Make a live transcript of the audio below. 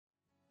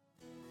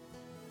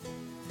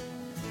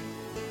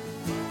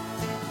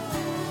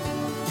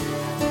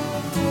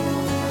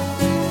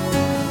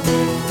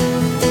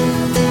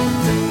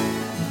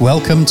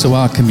Welcome to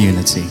our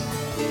community.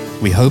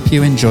 We hope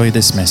you enjoy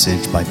this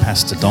message by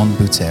Pastor Don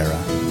Butera.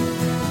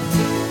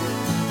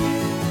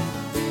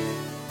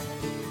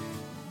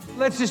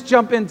 Let's just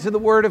jump into the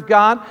Word of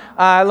God.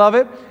 I love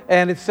it,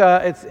 and it's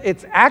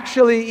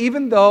actually,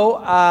 even though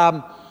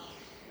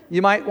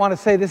you might want to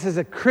say this is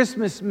a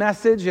Christmas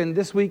message, and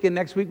this week and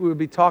next week we will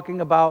be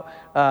talking about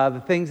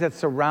the things that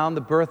surround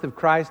the birth of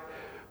Christ.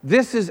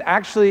 This is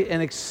actually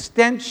an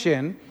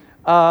extension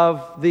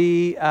of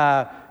the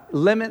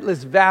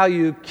limitless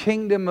value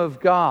kingdom of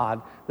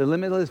God, the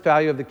limitless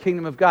value of the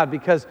kingdom of God.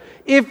 Because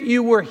if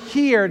you were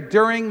here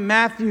during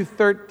Matthew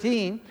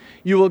 13,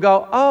 you will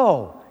go,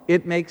 oh,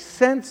 it makes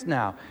sense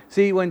now.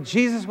 See, when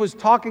Jesus was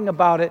talking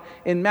about it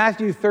in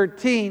Matthew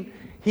 13,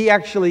 he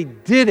actually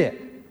did it.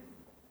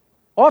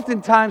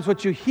 Oftentimes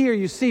what you hear,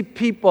 you see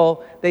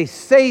people, they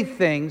say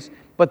things,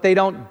 but they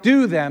don't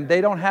do them.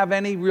 They don't have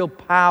any real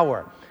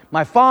power.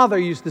 My father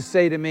used to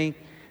say to me,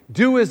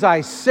 do as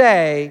I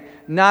say,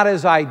 not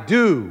as I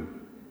do.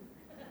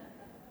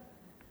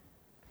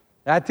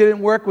 That didn't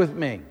work with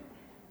me.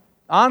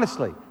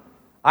 Honestly.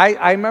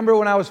 I remember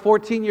when I was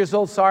 14 years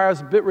old, I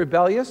was a bit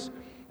rebellious,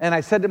 and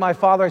I said to my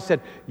father, I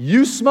said,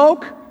 you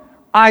smoke,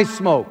 I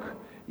smoke.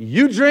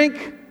 You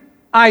drink,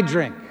 I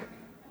drink.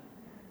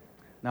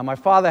 Now, my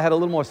father had a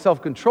little more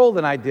self-control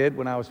than I did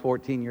when I was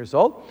 14 years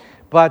old,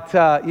 but,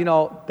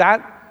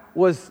 that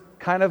was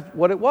kind of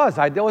what it was.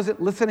 I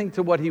wasn't listening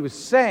to what he was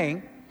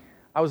saying.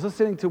 I was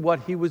listening to what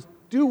he was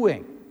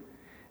doing.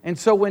 And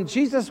so when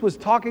Jesus was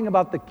talking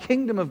about the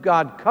kingdom of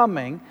God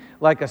coming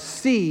like a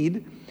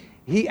seed,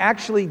 he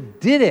actually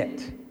did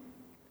it.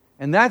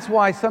 And that's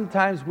why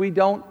sometimes we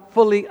don't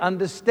fully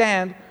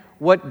understand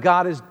what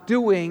God is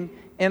doing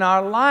in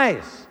our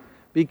lives,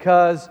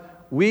 because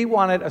we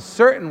want it a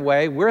certain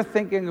way, we're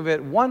thinking of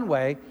it one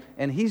way,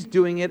 and he's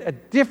doing it a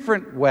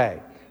different way.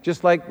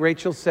 Just like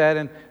Rachel said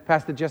and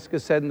Pastor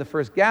Jessica said in the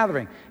first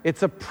gathering,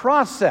 it's a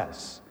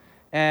process.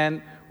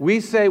 And we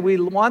say we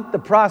want the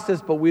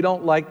process, but we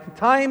don't like the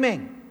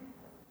timing.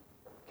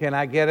 Can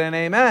I get an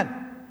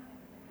amen?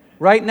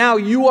 Right now,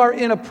 you are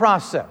in a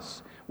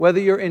process.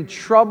 Whether you're in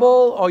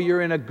trouble or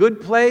you're in a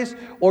good place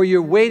or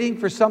you're waiting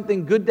for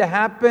something good to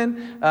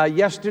happen.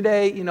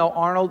 Yesterday,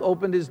 Arnold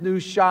opened his new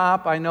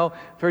shop. I know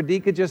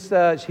Ferdika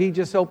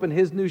just opened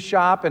his new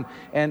shop,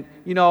 and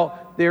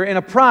they're in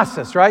a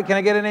process, right? Can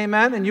I get an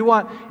amen? And you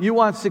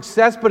want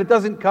success, but it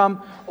doesn't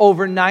come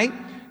overnight.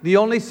 The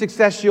only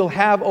success you'll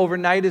have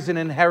overnight is an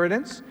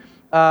inheritance.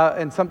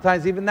 And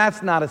sometimes even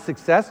that's not a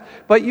success.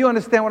 But you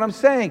understand what I'm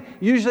saying.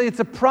 Usually it's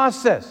a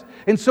process.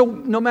 And so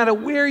no matter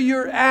where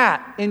you're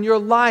at in your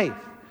life,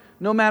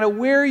 no matter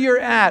where you're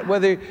at,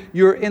 whether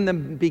you're in the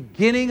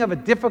beginning of a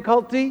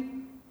difficulty,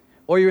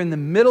 or you're in the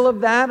middle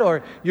of that,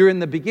 or you're in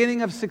the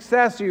beginning of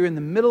success, or you're in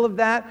the middle of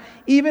that,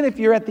 even if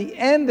you're at the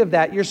end of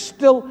that, you're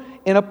still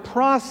in a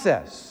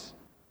process.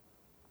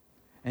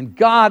 And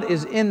God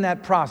is in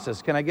that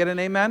process. Can I get an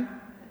amen?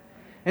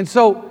 And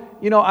so,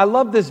 I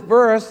love this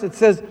verse. It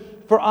says,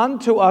 for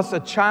unto us a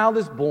child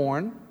is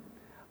born,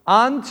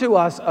 unto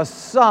us a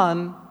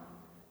son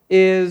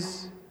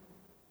is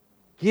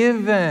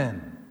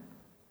given.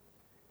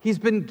 He's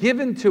been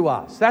given to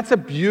us. That's a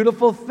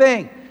beautiful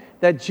thing.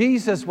 That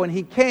Jesus, when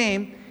he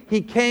came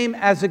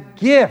as a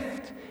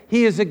gift.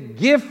 He is a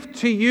gift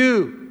to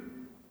you.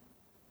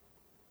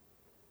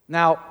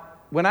 Now,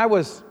 when I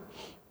was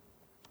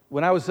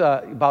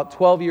about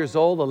 12 years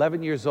old,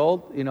 11 years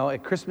old,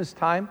 at Christmas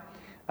time,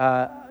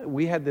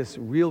 we had this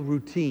real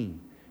routine.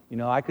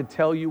 I could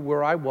tell you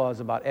where I was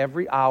about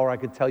every hour. I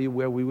could tell you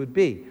where we would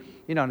be.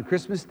 On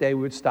Christmas Day,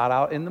 we would start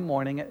out in the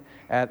morning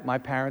at my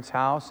parents'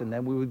 house, and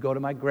then we would go to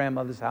my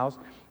grandmother's house,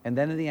 and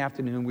then in the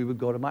afternoon, we would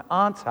go to my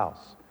aunt's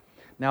house.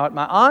 Now, at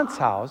my aunt's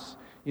house,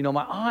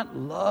 my aunt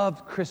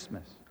loved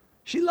Christmas.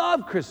 She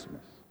loved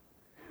Christmas.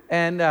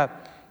 And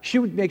she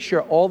would make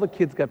sure all the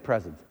kids got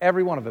presents,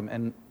 every one of them.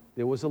 And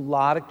there was a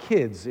lot of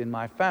kids in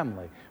my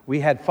family. We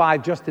had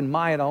 5 just in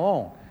mine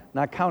alone,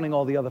 not counting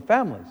all the other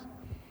families.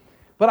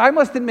 But I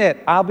must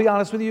admit, I'll be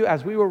honest with you,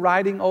 as we were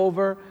riding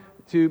over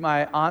to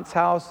my aunt's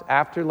house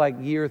after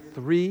year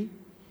 3,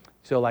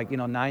 so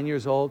 9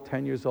 years old,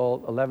 10 years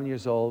old, 11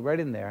 years old, right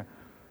in there,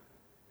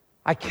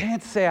 I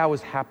can't say I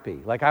was happy.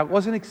 I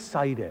wasn't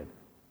excited.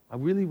 I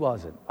really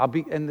wasn't.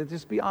 And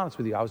just be honest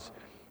with you, I was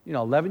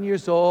 11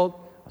 years old,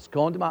 I was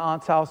going to my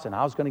aunt's house, and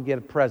I was going to get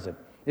a present.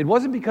 It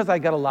wasn't because I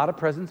got a lot of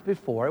presents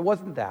before. It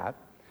wasn't that.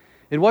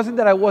 It wasn't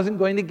that I wasn't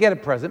going to get a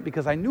present,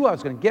 because I knew I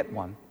was going to get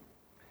one.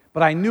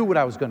 But I knew what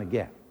I was going to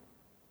get.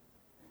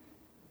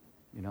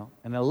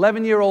 An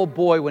 11-year-old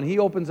boy, when he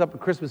opens up a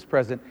Christmas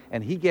present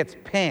and he gets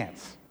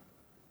pants,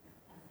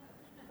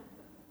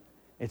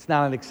 it's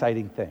not an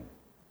exciting thing.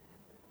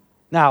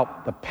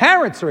 Now, the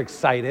parents are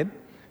excited.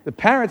 The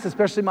parents,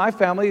 especially my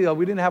family,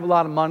 we didn't have a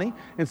lot of money.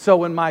 And so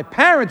when my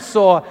parents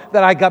saw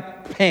that I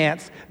got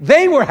pants,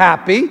 they were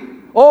happy.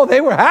 Oh, they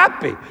were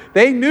happy.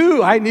 They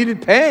knew I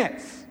needed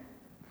pants.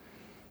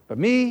 But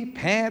me,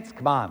 pants,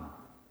 come on,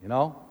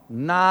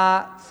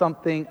 Not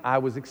something I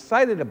was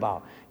excited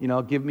about.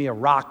 Give me a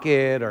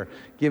rocket, or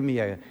give me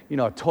a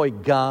toy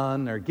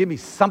gun, or give me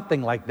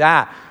something like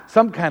that.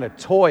 Some kind of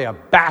toy, a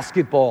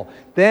basketball.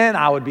 Then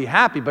I would be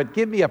happy. But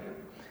give me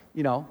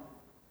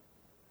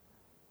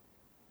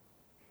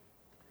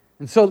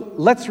And so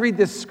let's read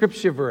this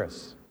scripture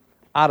verse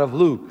out of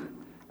Luke.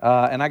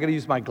 And I got to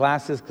use my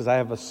glasses because I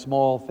have a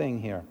small thing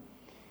here.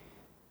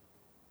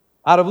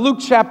 Out of Luke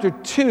chapter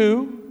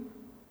 2,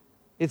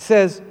 it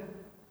says,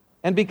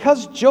 "And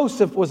because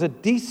Joseph was a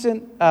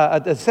descendant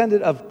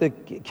of the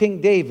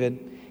King David,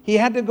 he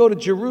had to go to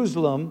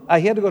Jerusalem.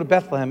 He had to go to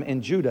Bethlehem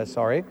in Judah,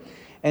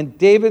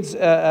 And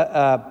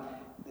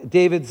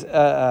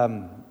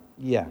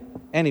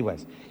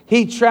Anyways,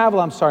 he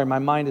traveled. I'm sorry, my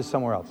mind is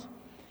somewhere else.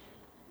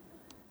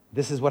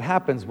 This is what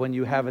happens when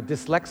you have a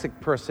dyslexic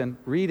person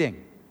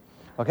reading.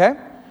 Okay?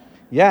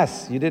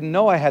 Yes, you didn't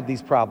know I had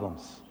these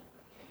problems.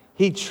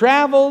 He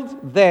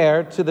traveled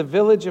there to the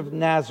village of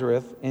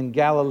Nazareth in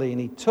Galilee,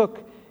 and he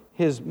took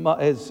his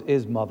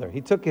mother. He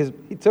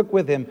took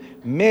with him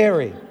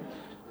Mary,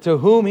 to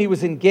whom he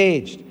was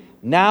engaged,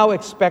 now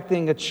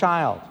expecting a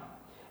child.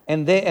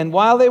 And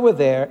while they were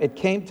there, it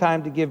came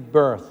time to give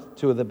birth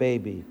to the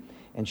baby.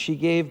 And she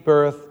gave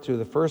birth to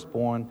the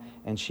firstborn,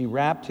 and she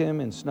wrapped him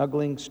in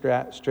snuggling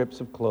strips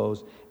of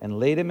clothes and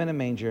laid him in a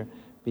manger,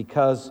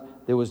 because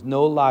there was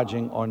no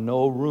lodging or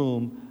no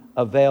room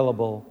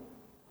available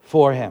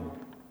for him."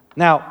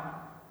 Now,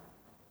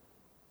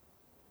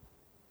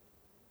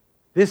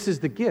 this is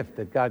the gift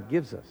that God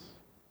gives us.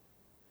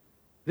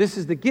 This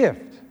is the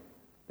gift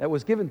that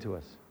was given to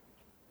us.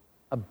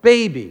 A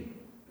baby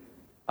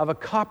of a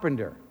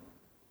carpenter,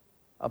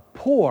 a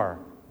poor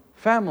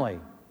family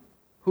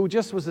who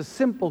just was a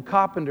simple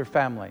carpenter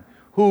family,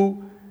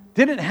 who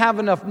didn't have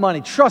enough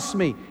money. Trust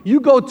me, you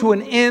go to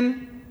an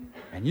inn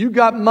and you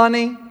got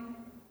money,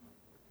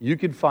 you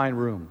can find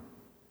room.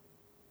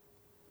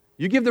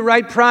 You give the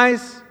right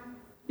price,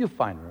 you'll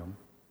find room.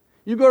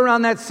 You go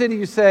around that city,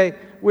 you say,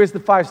 "Where's the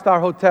 5-star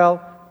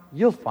hotel?"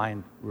 You'll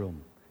find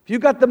room. If you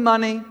got the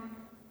money,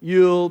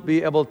 you'll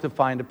be able to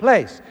find a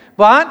place.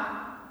 But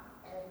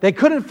they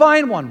couldn't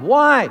find one.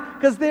 Why?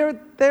 Because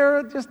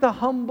they're just a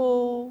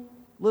humble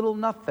little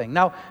nothing.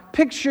 Now,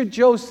 picture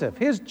Joseph.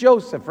 Here's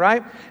Joseph,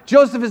 right?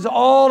 Joseph is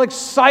all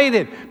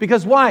excited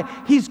because why?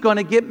 He's going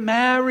to get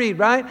married,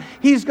 right?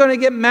 He's going to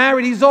get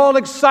married. He's all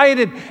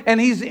excited,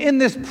 and he's in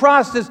this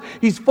process.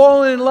 He's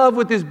fallen in love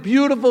with this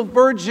beautiful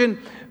virgin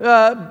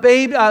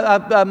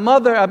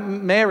mother,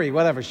 Mary,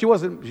 whatever. She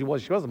was a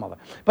mother.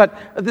 But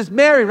this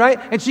Mary, right?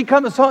 And he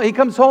comes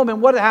home,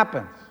 and what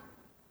happens?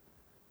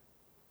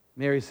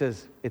 Mary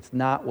says, "It's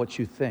not what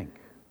you think."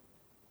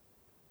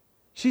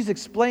 She's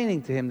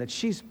explaining to him that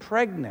she's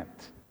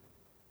pregnant,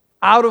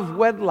 out of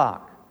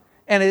wedlock,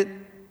 and it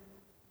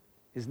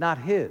is not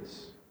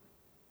his.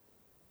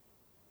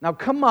 Now,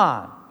 come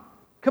on,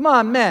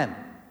 men.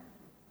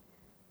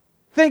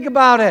 Think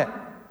about it.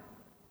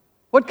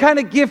 What kind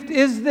of gift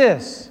is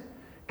this?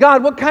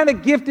 God, what kind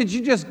of gift did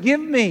you just give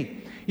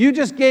me? You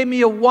just gave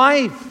me a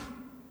wife,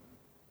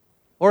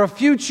 or a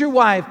future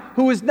wife,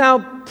 who is now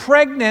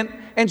pregnant,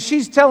 and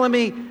she's telling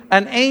me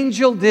an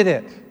angel did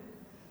it.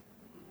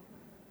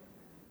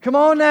 Come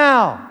on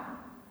now.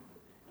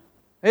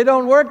 It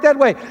don't work that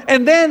way.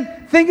 And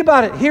then think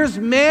about it. Here's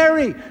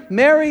Mary.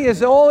 Mary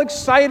is all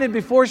excited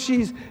before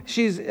she's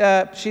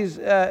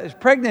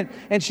pregnant,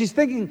 and she's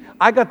thinking,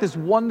 "I got this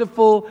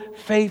wonderful,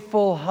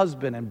 faithful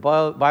husband." And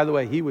by the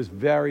way, he was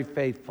very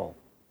faithful,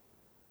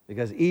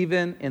 because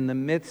even in the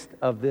midst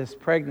of this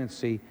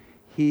pregnancy,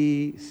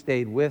 he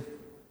stayed with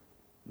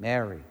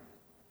Mary.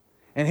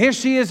 And here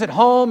she is at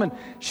home, and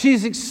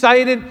she's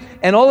excited,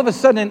 and all of a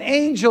sudden an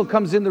angel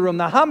comes in the room.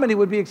 Now, how many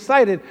would be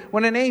excited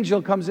when an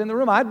angel comes in the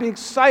room? I'd be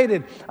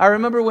excited. I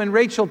remember when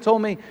Rachel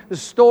told me the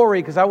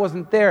story, because I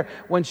wasn't there,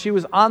 when she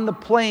was on the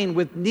plane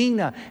with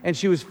Nina, and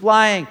she was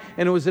flying,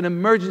 and it was an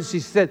emergency.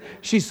 She said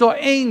she saw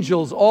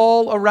angels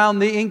all around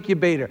the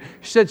incubator.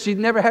 She said she'd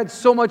never had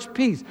so much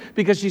peace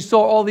because she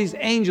saw all these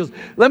angels.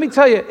 Let me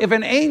tell you, if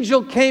an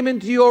angel came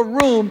into your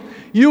room,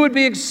 you would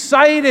be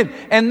excited.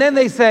 And then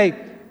they say,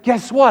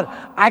 "Guess what?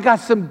 I got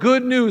some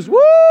good news." Woo!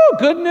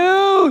 Good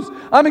news!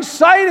 I'm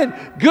excited.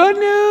 Good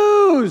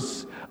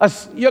news!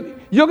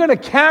 You're going to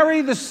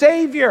carry the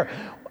Savior.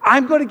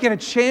 I'm going to get a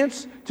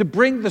chance to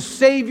bring the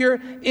Savior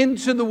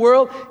into the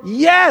world.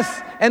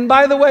 Yes! And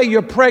by the way,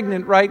 you're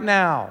pregnant right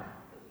now.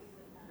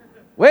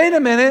 Wait a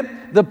minute.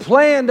 The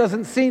plan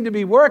doesn't seem to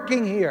be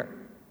working here.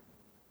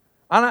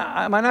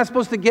 Am I not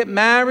supposed to get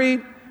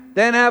married,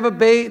 then have a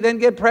baby, then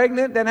get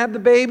pregnant, then have the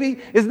baby?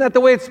 Isn't that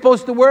the way it's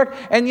supposed to work?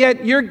 And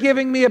yet you're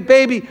giving me a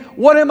baby.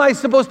 What am I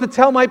supposed to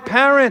tell my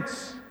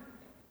parents?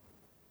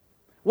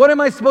 What am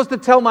I supposed to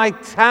tell my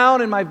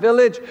town and my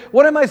village?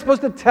 What am I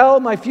supposed to tell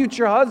my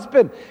future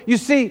husband? You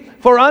see,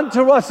 for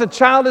unto us a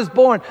child is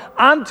born,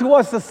 unto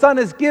us a son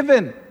is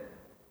given.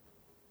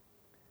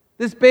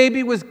 This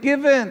baby was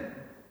given.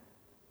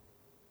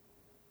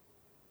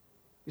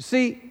 You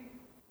see,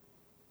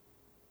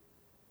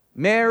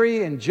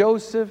 Mary and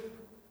Joseph,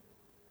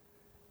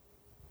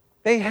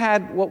 They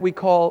had what we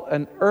call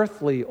an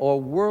earthly or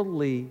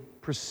worldly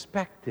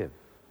perspective.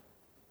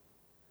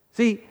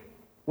 See,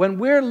 when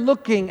we're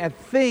looking at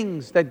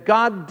things that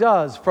God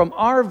does from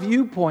our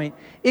viewpoint,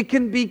 it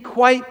can be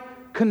quite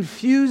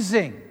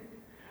confusing.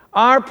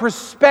 Our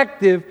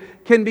perspective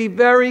can be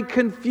very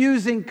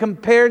confusing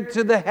compared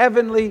to the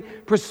heavenly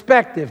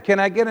perspective. Can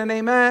I get an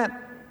amen?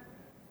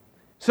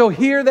 So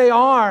here they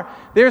are.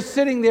 They're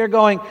sitting there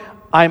going,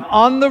 I'm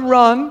on the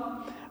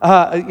run,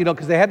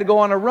 because they had to go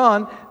on a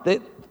run.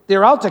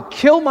 They're out to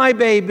kill my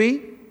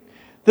baby.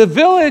 The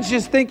village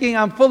is thinking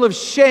I'm full of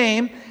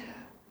shame.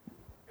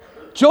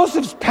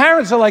 Joseph's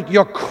parents are like,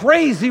 you're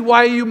crazy.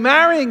 Why are you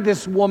marrying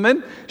this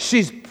woman?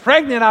 She's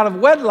pregnant out of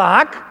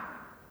wedlock.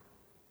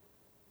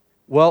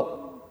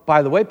 Well,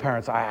 by the way,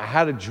 parents, I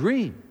had a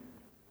dream.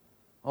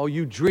 Oh,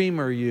 you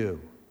dreamer,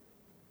 you.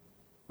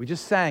 We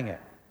just sang it.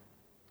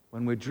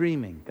 When we're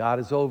dreaming, God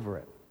is over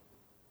it.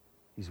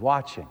 He's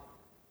watching.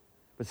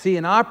 But see,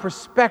 in our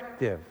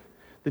perspective,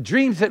 the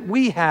dreams that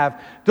we have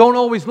don't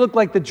always look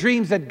like the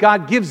dreams that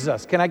God gives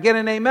us. Can I get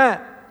an amen?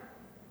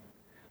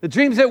 The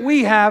dreams that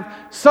we have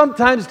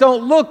sometimes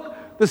don't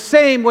look the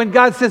same when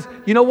God says,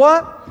 you know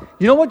what?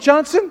 You know what,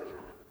 Johnson?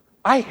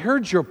 I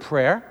heard your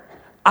prayer.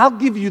 I'll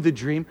give you the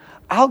dream.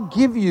 I'll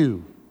give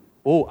you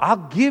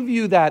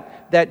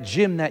that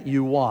gym that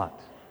you want.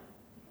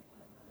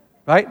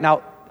 Right?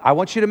 Now, I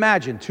want you to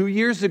imagine 2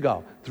 years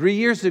ago, 3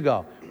 years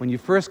ago, when you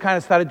first kind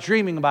of started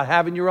dreaming about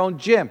having your own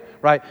gym,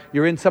 right?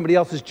 You're in somebody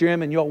else's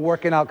gym and you're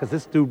working out, because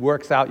this dude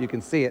works out, you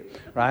can see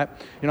it, right?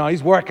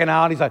 He's working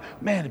out, he's like,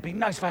 man, it'd be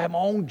nice if I had my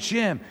own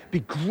gym. It'd be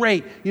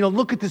great.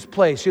 Look at this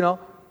place,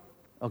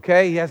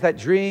 Okay, he has that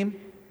dream.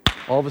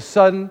 All of a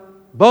sudden,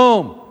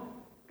 boom,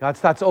 God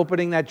starts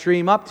opening that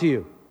dream up to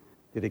you.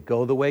 Did it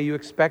go the way you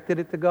expected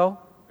it to go?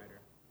 Better.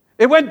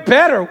 It went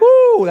better.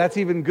 Woo, that's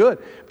even good.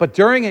 But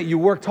during it, you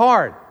worked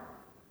hard.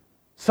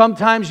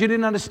 Sometimes you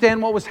didn't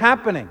understand what was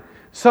happening.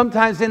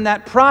 Sometimes in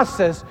that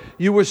process,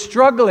 you were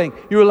struggling.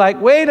 You were like,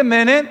 wait a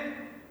minute.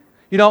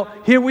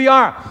 Here we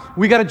are.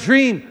 We got a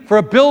dream for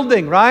a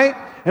building, right?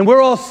 And we're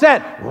all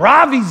set.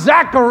 Ravi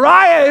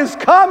Zachariah is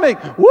coming.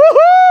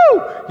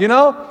 Woohoo!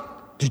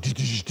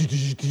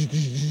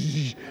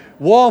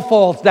 Wall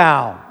falls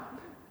down.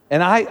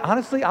 And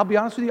I'll be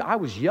honest with you, I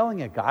was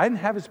yelling at God. I didn't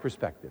have his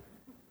perspective.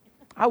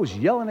 I was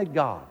yelling at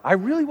God. I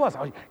really was.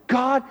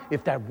 God,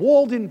 if that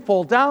wall didn't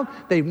fall down,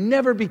 they'd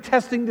never be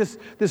testing this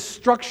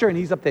structure. And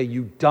he's up there,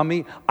 you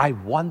dummy. I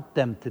want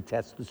them to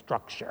test the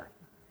structure.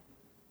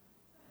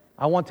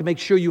 I want to make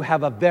sure you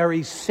have a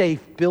very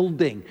safe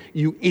building,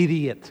 you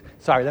idiot.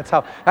 Sorry, that's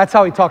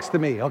how he talks to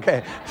me,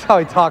 okay? That's how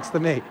he talks to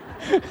me.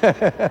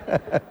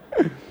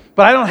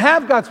 But I don't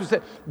have God's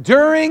perspective.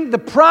 During the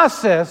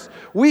process,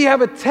 we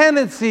have a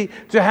tendency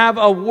to have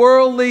a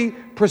worldly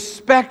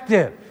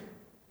perspective.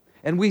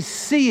 And we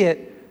see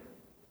it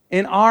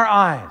in our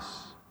eyes.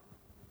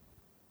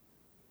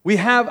 We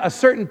have a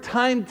certain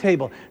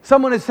timetable.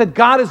 Someone has said,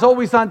 God is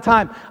always on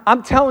time.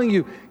 I'm telling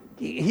you,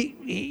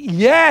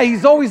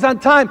 he's always on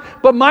time,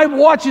 but my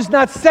watch is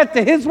not set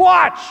to his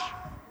watch.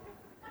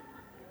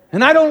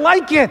 And I don't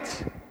like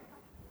it.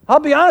 I'll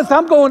be honest,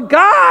 I'm going,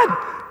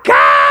 God!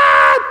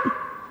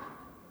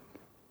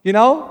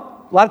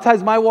 A lot of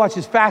times my watch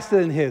is faster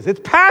than his.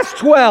 It's past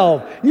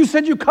 12. You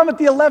said you come at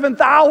the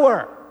 11th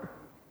hour.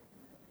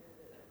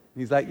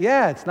 He's like,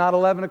 yeah, it's not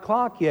 11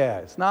 o'clock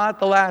yet. It's not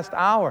the last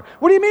hour.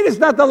 What do you mean it's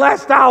not the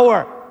last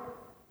hour?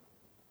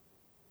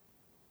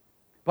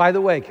 By the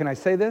way, can I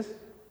say this?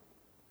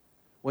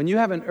 When you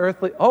have an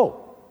earthly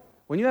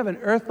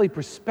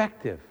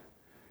perspective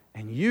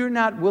and you're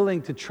not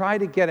willing to try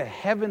to get a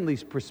heavenly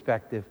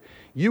perspective,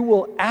 you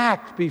will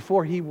act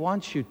before he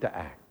wants you to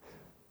act.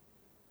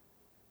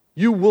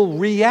 You will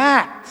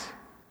react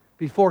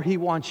before he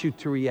wants you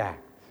to react.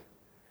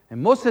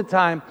 And most of the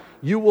time,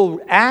 you will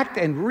act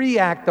and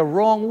react the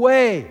wrong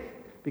way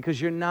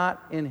because you're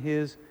not in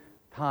his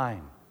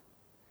time.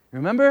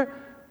 Remember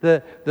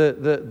the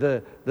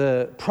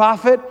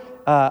prophet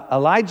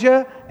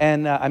Elisha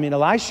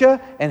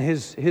and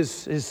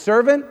his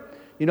servant?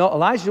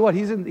 Elijah, what?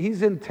 He's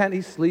in tent,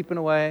 he's sleeping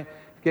away,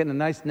 getting a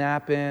nice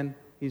nap in,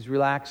 he's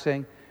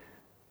relaxing.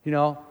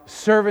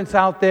 Servants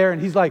out there,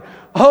 and he's like,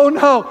 oh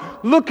no,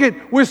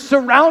 we're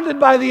surrounded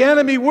by the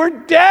enemy, we're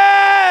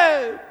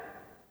dead.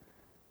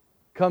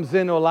 Comes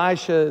in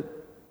Elisha,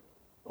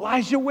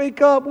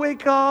 wake up,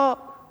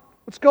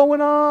 what's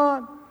going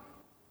on?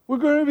 We're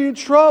going to be in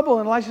trouble.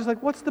 And Elisha's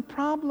like, what's the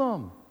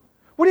problem?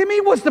 What do you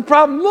mean, what's the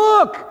problem?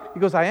 Look! He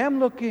goes, I am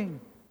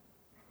looking.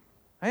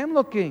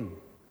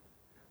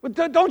 But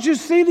don't you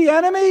see the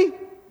enemy?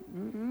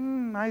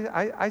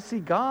 I see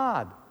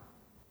God.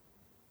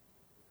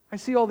 I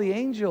see all the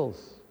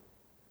angels.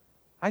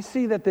 I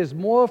see that there's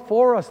more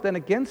for us than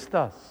against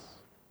us.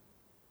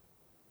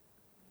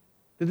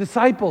 The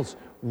disciples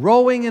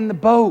rowing in the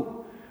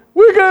boat.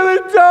 We're going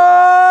to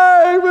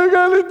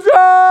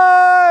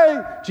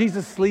die.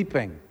 Jesus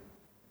sleeping.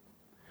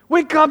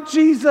 Wake up,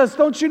 Jesus.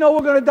 Don't you know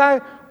we're going to die?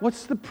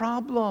 What's the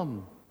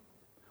problem?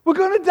 We're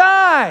going to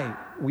die.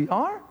 We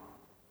are?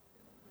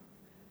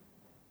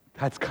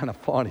 That's kind of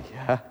funny,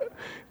 yeah?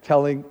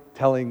 telling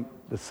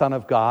the Son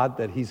of God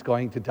that he's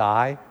going to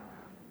die.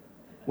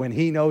 When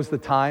he knows the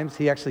times,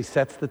 he actually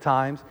sets the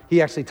times.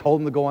 He actually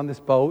told him to go on this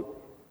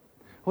boat.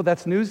 Well,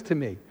 that's news to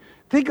me.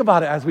 Think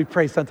about it as we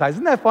pray sometimes.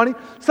 Isn't that funny?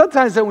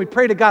 Sometimes when we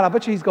pray to God, I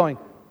bet you he's going,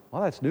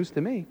 well, that's news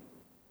to me.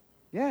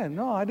 Yeah,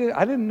 no, I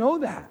didn't know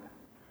that.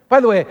 By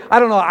the way, I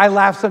don't know, I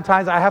laugh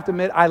sometimes. I have to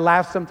admit, I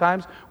laugh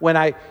sometimes when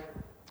I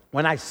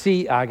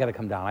see, I got to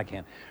come down, I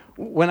can't.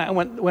 When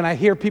I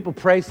hear people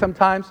pray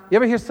sometimes. You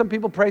ever hear some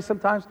people pray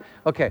sometimes?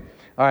 Okay,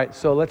 all right,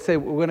 so let's say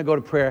we're going to go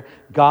to prayer.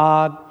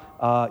 God,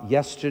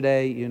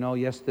 yesterday,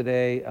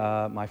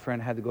 my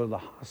friend had to go to the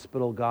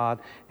hospital, God,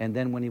 and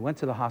then when he went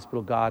to the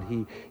hospital, God,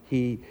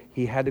 he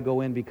had to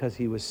go in because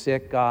he was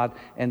sick, God,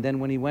 and then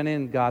when he went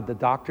in, God, the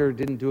doctor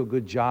didn't do a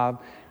good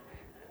job.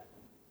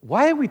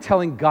 Why are we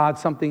telling God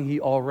something he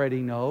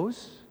already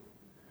knows?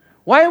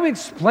 Why are we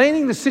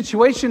explaining the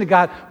situation to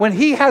God when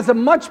he has a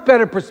much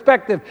better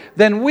perspective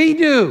than we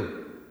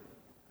do?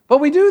 But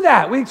we do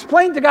that. We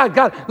explain to God,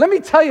 God, let me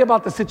tell you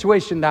about the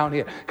situation down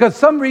here, because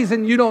some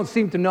reason you don't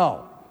seem to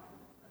know.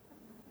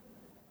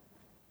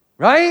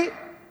 Right?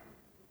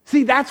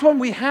 See, that's when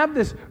we have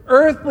this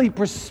earthly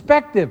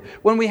perspective.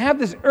 When we have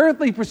this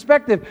earthly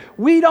perspective,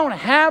 we don't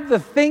have the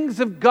things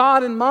of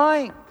God in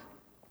mind.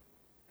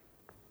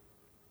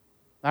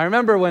 I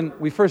remember when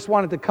we first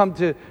wanted to come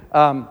to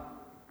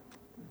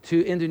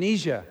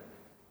Indonesia,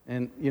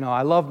 and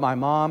I love my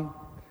mom.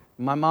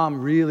 My mom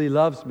really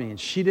loves me, and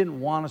she didn't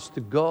want us to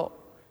go.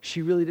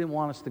 She really didn't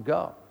want us to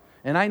go.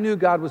 And I knew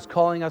God was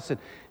calling us,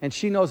 and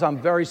she knows I'm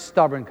very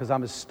stubborn because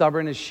I'm as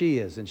stubborn as she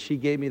is, and she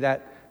gave me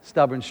that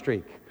stubborn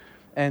streak.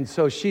 And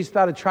so she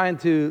started trying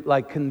to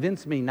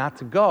convince me not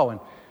to go, and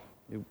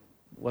it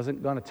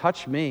wasn't going to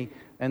touch me.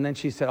 And then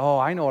she said, oh,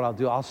 I know what I'll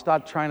do. I'll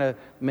start trying to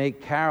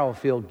make Carol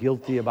feel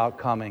guilty about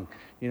coming.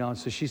 And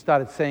so she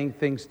started saying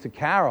things to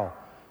Carol,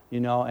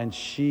 and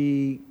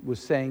she was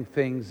saying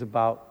things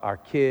about our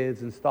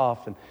kids and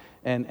stuff.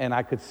 And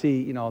I could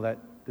see, that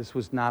this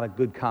was not a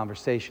good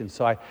conversation.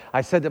 So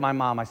I said to my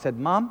mom, I said,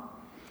 Mom,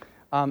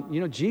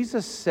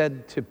 Jesus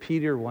said to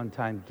Peter one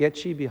time,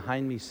 get ye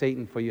behind me,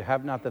 Satan, for you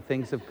have not the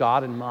things of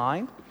God in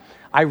mind.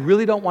 I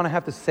really don't want to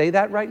have to say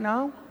that right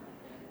now.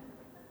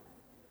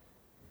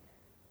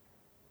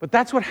 But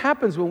that's what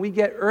happens when we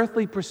get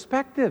earthly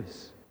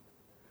perspectives.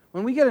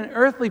 When we get an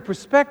earthly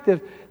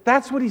perspective,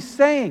 that's what he's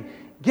saying.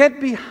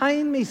 Get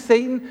behind me,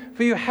 Satan,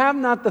 for you have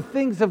not the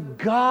things of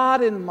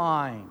God in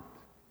mind.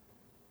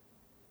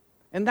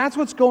 And that's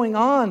what's going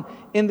on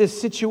in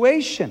this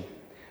situation.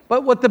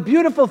 But what the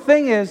beautiful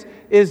thing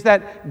is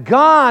that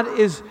God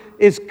is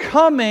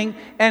coming,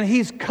 and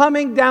he's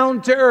coming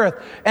down to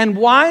earth. And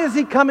why is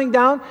he coming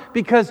down?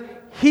 Because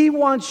he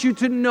wants you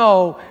to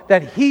know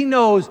that he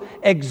knows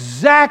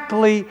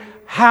exactly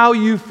how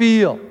you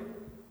feel.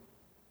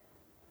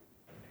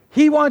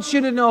 He wants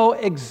you to know,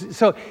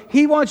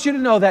 he wants you to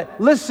know that,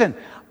 listen,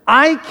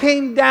 I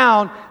came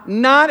down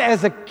not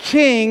as a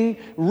king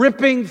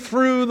ripping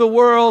through the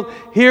world.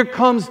 Here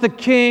comes the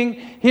king.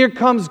 Here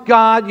comes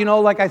God.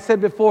 Like I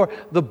said before,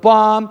 the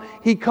bomb.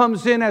 He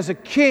comes in as a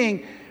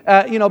king,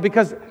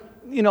 because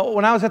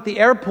when I was at the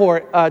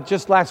airport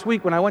just last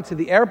week, when I went to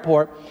the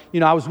airport,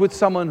 I was with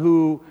someone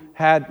who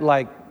had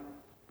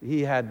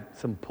he had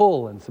some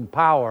pull and some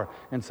power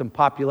and some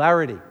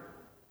popularity.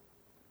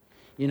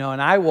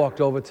 And I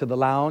walked over to the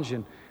lounge,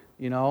 and,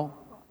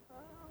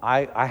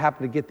 I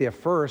happened to get there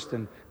first,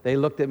 and they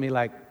looked at me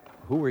like,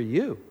 who are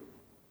you?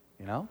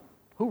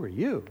 Who are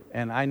you?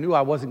 And I knew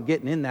I wasn't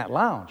getting in that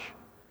lounge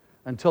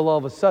until all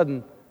of a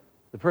sudden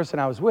the person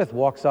I was with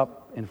walks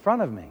up in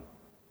front of me.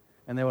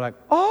 And they were like,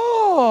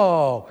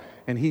 oh,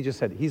 and he just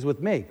said, he's with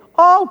me.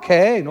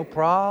 Okay, no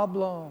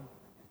problem.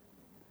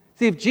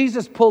 See, if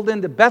Jesus pulled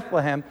into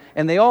Bethlehem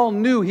and they all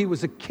knew he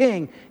was a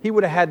king, he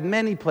would have had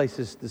many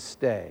places to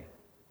stay.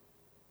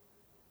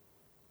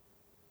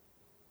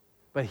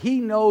 But he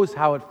knows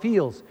how it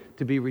feels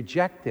to be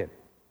rejected.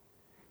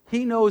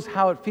 He knows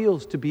how it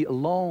feels to be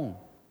alone.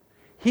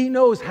 He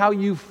knows how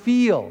you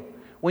feel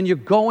when you're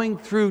going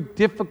through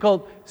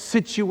difficult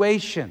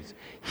situations.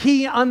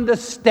 He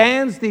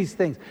understands these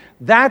things.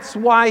 That's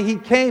why he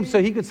came,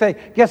 so he could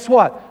say, guess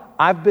what?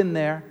 I've been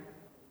there.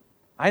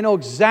 I know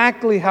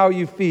exactly how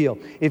you feel.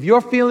 If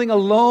you're feeling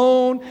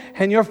alone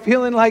and you're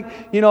feeling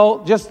like,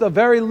 just a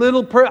very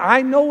little person,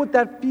 I know what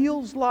that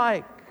feels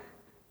like.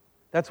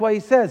 That's why he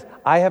says,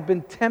 I have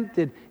been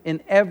tempted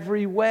in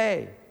every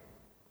way.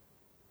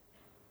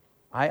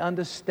 I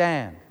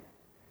understand.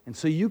 And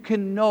so you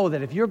can know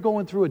that if you're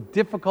going through a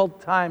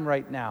difficult time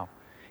right now,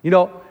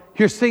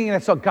 you're singing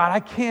that song, God,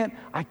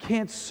 I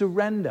can't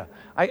surrender.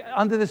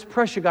 Under this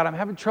pressure, God, I'm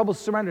having trouble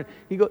surrendering.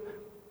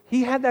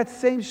 He had that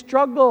same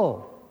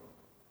struggle.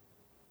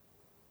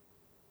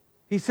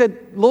 He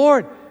said,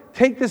 Lord,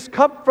 take this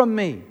cup from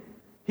me.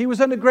 He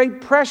was under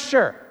great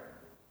pressure.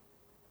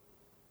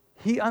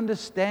 He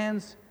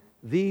understands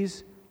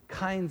these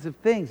kinds of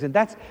things. And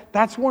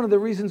that's one of the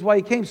reasons why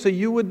he came, so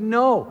you would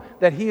know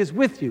that he is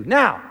with you.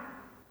 Now,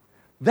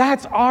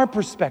 that's our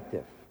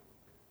perspective.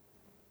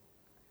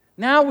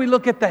 Now we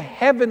look at the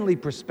heavenly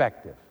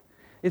perspective.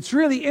 It's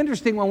really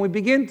interesting when we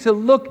begin to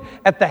look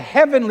at the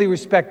heavenly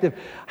perspective,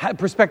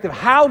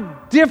 how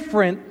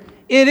different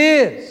it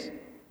is.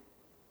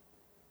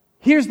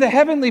 Here's the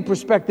heavenly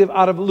perspective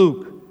out of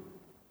Luke.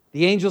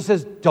 The angel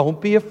says,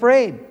 don't be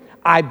afraid.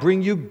 I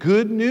bring you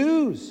good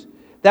news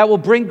that will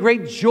bring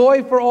great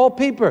joy for all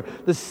people.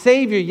 The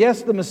Savior,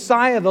 yes, the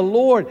Messiah, the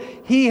Lord,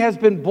 He has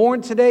been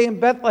born today in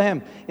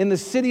Bethlehem, in the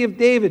city of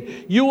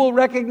David. You will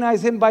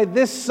recognize Him by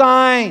this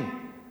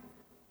sign.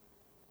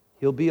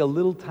 He'll be a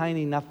little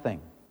tiny nothing.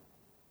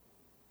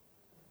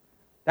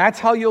 That's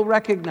how you'll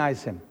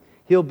recognize Him.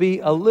 He'll be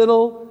a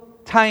little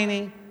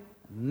tiny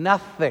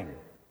nothing.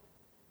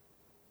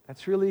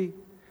 That's really...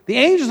 The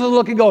angels are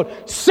looking going,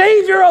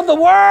 Savior of the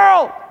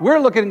world! We're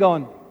looking and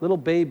going, little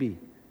baby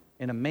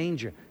in a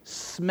manger,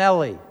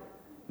 smelly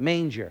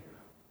manger.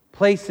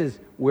 Places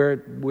where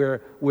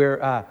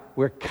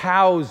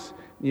cows,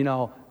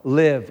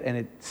 live, and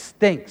it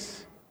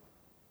stinks.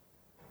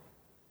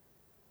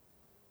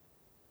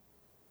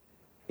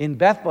 In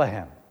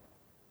Bethlehem,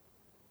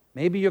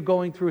 maybe you're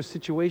going through a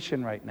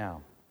situation right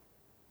now,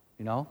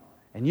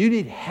 and you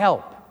need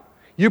help.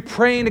 You're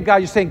praying to God.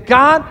 You're saying,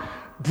 God,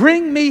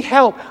 bring me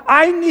help.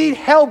 I need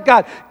help,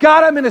 God.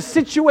 God, I'm in a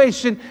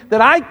situation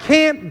that I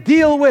can't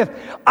deal with.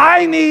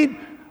 I need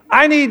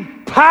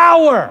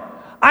power.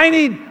 I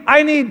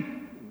need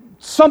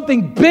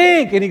something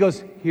big. And He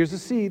goes, here's the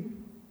seed.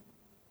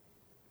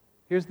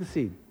 Here's the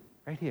seed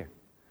right here.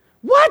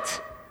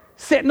 What?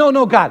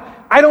 No, God.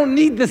 I don't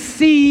need the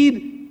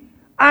seed.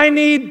 I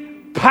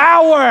need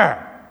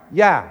power.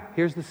 Yeah,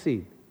 here's the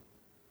seed.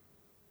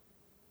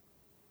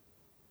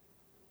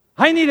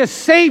 I need a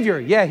Savior.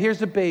 Yeah,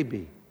 here's a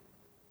baby.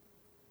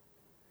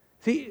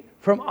 See,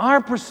 from our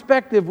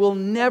perspective, we'll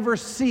never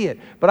see it.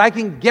 But I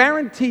can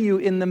guarantee you,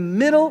 in the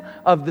middle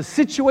of the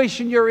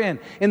situation you're in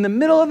the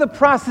middle of the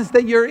process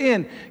that you're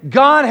in,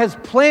 God has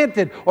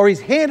planted, or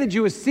He's handed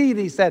you a seed, and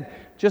He said,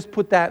 just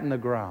put that in the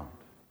ground.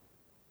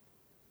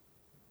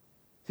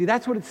 See,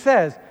 that's what it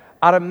says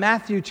out of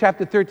Matthew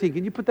chapter 13.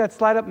 Can you put that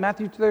slide up,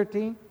 Matthew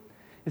 13?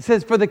 It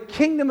says, for the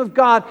kingdom of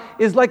God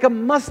is like a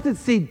mustard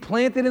seed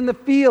planted in the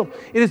field.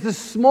 It is the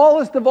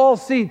smallest of all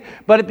seed,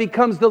 but it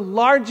becomes the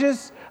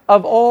largest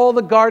of all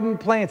the garden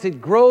plants. It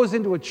grows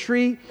into a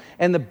tree,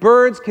 and the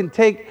birds can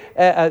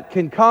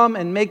come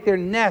and make their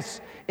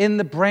nests in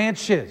the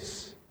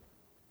branches.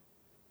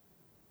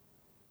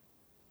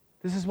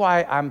 This is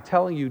why I'm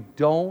telling you,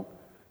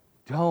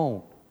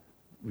 don't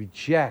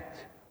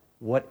reject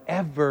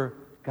whatever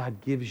God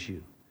gives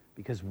you,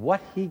 because what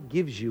He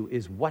gives you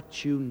is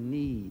what you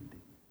need.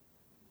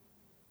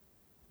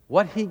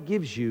 What He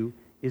gives you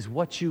is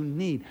what you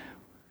need.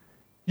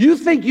 You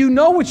think you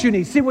know what you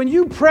need. See, when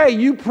you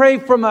pray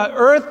from an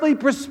earthly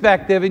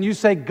perspective, and you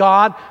say,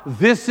 God,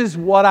 this is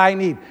what I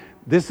need.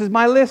 This is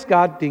my list,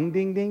 God. Ding,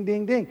 ding, ding,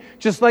 ding, ding.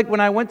 Just like when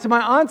I went to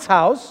my aunt's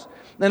house,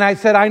 and I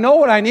said, I know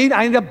what I need.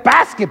 I need a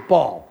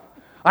basketball.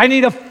 I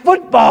need a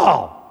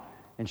football.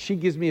 And she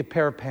gives me a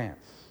pair of pants.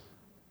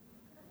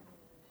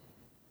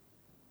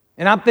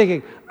 And I'm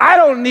thinking, I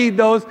don't need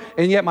those.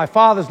 And yet my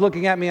father's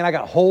looking at me, and I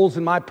got holes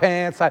in my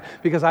pants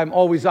because I'm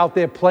always out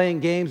there playing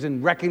games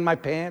and wrecking my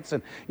pants.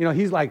 And,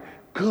 he's like,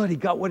 good, he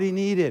got what he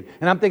needed.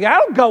 And I'm thinking, I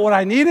don't got what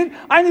I needed.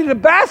 I needed a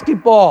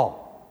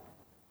basketball.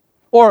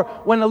 Or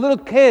when a little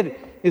kid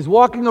is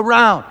walking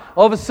around,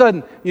 all of a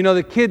sudden,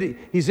 the kid,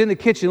 he's in the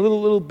kitchen,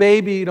 little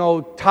baby,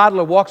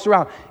 toddler walks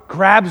around,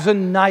 grabs a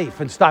knife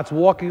and starts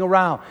walking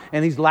around,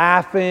 and he's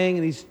laughing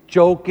and he's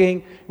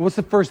joking. And what's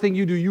the first thing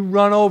you do? You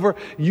run over,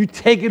 you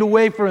take it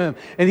away from him,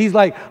 and he's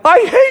like, I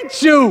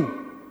hate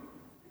you.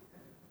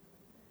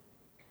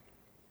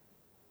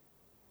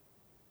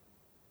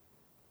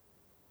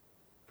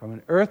 From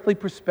an earthly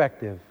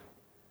perspective,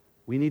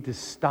 we need to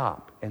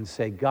stop and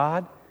say,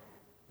 God,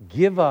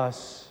 give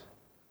us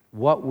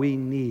what we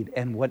need.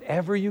 And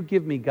whatever you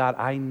give me, God,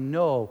 I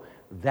know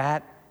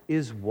that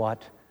is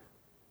what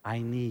I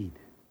need.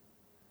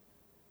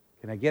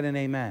 Can I get an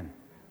amen?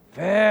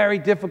 Very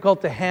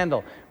difficult to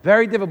handle.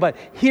 Very difficult. But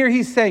here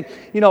he's saying,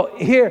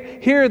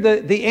 here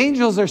the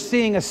angels are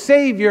seeing a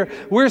Savior.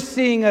 We're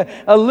seeing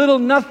a little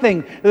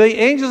nothing. The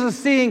angels are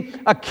seeing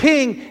a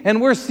king,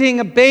 and we're seeing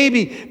a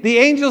baby. The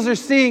angels are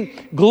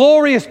seeing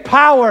glorious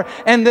power,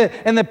 and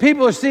the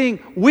people are seeing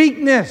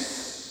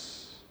weakness.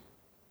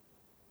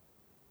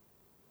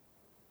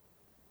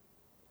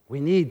 We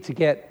need to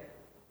get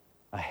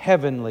a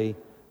heavenly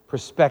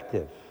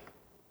perspective.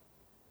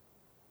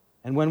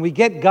 And when we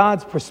get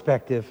God's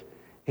perspective,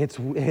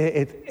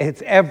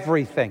 it's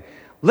everything.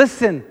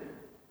 Listen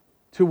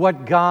to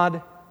what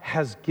God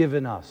has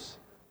given us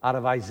out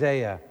of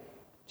Isaiah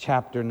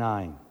chapter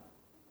 9.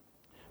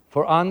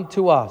 For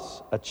unto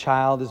us a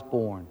child is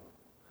born,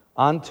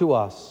 unto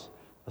us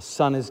a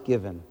son is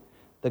given.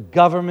 The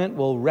government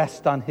will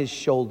rest on his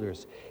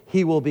shoulders.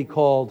 He will be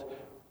called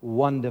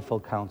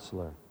Wonderful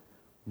Counselor,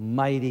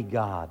 Mighty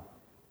God,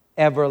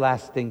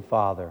 Everlasting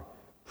Father,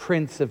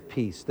 Prince of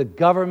Peace. The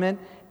government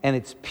and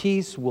its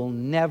peace will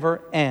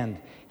never end.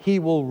 He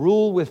will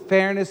rule with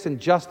fairness and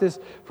justice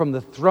from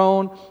the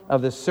throne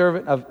of the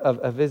servant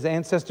of his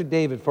ancestor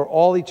David for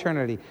all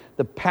eternity.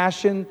 The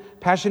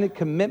passionate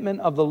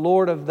commitment of the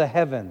Lord of the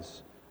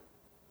heavens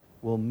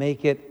will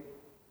make it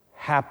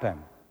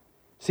happen.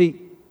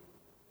 See,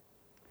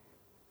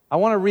 I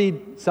want to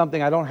read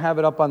something. I don't have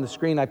it up on the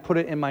screen. I put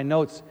it in my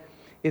notes.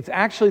 It's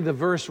actually the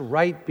verse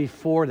right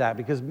before that,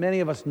 because many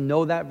of us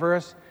know that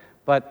verse,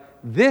 but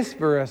this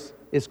verse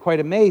is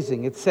quite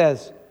amazing. It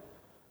says,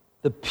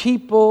 "The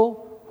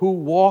people who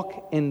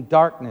walk in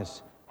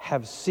darkness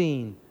have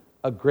seen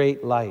a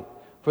great light.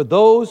 For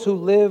those who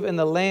live in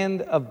the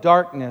land of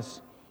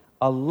darkness,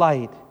 a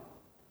light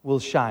will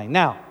shine."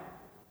 Now,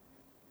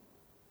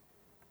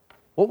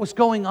 what was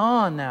going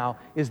on now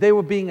is they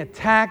were being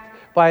attacked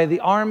by the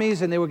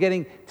armies and they were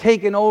getting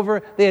taken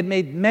over. They had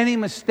made many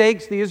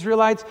mistakes, the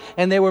Israelites,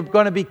 and they were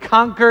going to be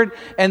conquered,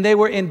 and they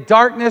were in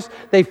darkness.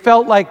 They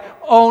felt like,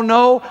 oh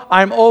no,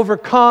 I'm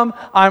overcome,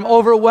 I'm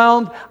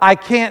overwhelmed, I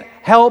can't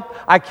help,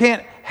 I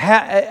can't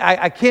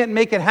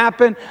make it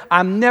happen.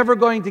 I'm never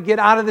going to get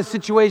out of this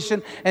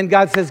situation. And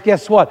God says,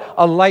 guess what?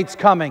 A light's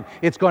coming.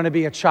 It's going to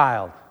be a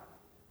child.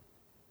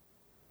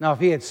 Now, if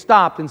he had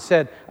stopped and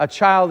said, a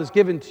child is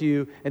given to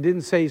you, and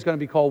didn't say he's going to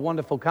be called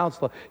Wonderful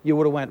Counselor, you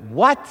would have went,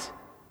 what?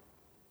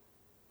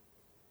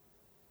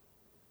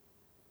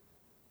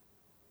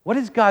 What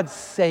is God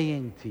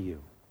saying to you?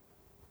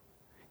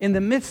 In the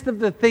midst of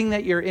the thing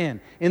that you're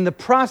in the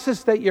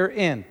process that you're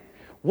in,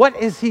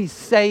 what is he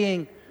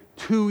saying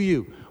to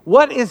you?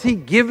 What is he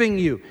giving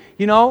you?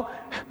 You know,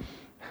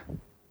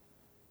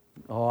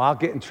 I'll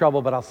get in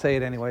trouble, but I'll say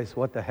it anyways.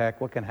 What the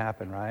heck? What can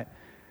happen, right?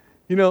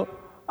 You know,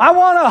 I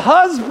want a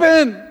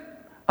husband.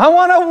 I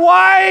want a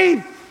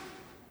wife.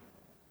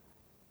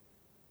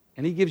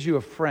 And he gives you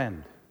a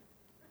friend.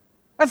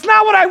 That's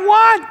not what I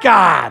want,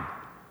 God.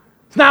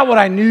 It's not what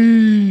I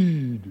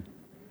need.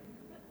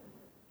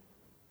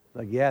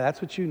 Like, yeah,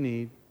 that's what you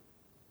need.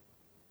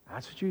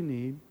 That's what you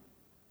need.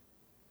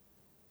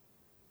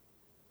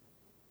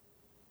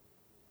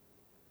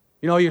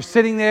 You know, you're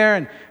sitting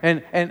there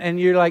and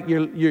you're like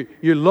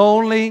you're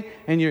lonely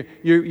and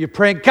you're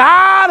praying,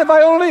 God, if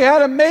I only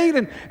had a mate,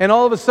 and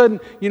all of a sudden,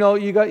 you know,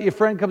 you got your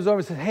friend comes over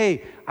and says,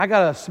 hey, I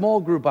got a small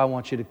group I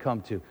want you to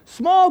come to.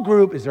 Small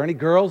group? Is there any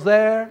girls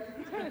there?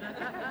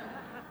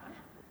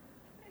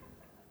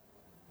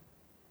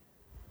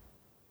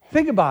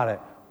 Think about it.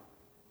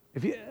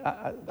 If you,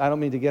 I don't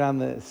mean to get on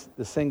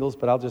the singles,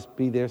 but I'll just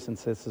be there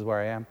since this is where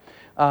I am.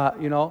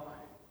 You know.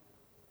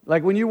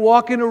 Like when you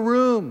walk in a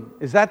room,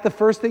 is that the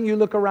first thing you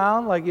look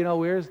around? Like, you know,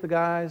 where's the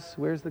guys?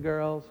 Where's the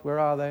girls? Where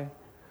are they?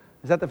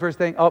 Is that the first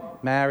thing? Oh,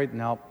 married?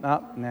 No.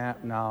 Oh, nah,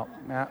 no.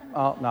 Nah,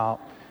 oh,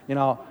 no.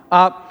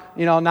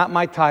 You know, not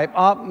my type.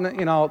 Oh,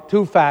 you know,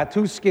 too fat,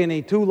 too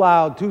skinny, too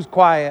loud, too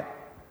quiet.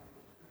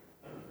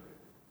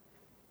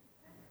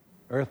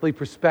 Earthly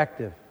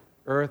perspective.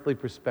 Earthly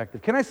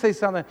perspective. Can I say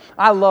something?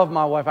 I love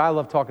my wife. I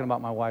love talking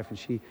about my wife, and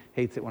she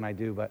hates it when I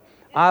do, but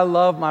I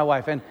love my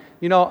wife. And,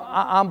 you know,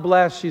 I'm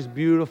blessed. She's a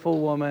beautiful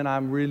woman.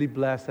 I'm really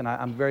blessed, and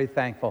I'm very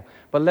thankful.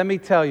 But let me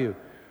tell you,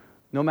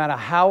 no matter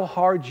how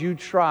hard you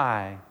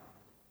try,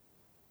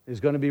 there's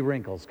going to be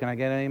wrinkles. Can I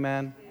get an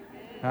amen?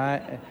 All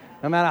right?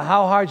 No matter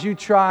how hard you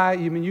try,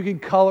 you can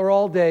color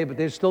all day, but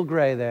there's still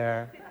gray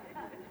there.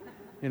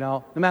 You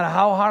know, no matter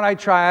how hard I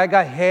try, I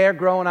got hair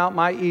growing out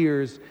my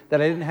ears that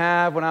I didn't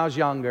have when I was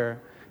younger.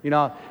 You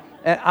know,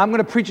 and I'm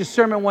going to preach a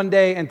sermon one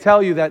day and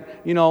tell you that,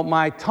 you know,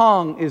 my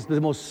tongue is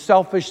the most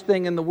selfish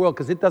thing in the world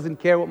because it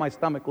doesn't care what my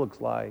stomach looks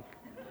like.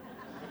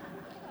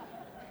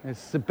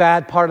 It's a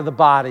bad part of the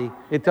body.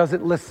 It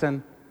doesn't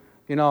listen,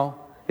 you know.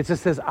 It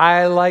just says,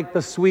 I like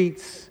the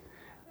sweets.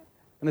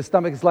 And the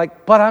stomach is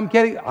like, but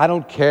I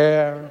don't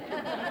care.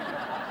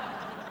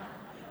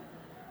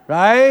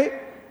 Right?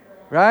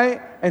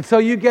 Right? And so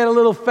you get a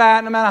little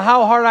fat, no matter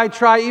how hard I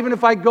try. Even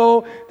if I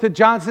go to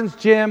Johnson's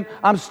gym,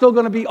 I'm still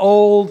going to be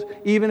old.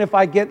 Even if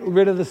I get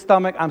rid of the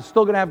stomach, I'm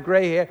still going to have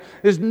gray hair.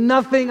 There's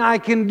nothing I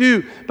can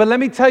do. But let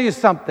me tell you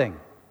something.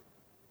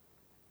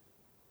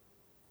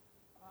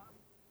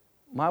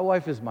 My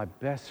wife is my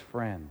best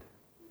friend.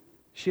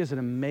 She has an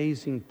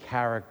amazing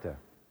character.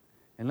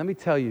 And let me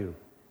tell you,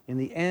 in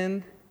the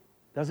end,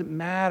 it doesn't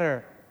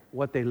matter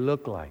what they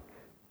look like.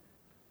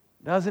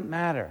 It doesn't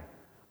matter.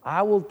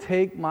 I will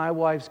take my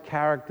wife's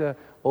character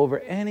over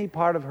any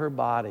part of her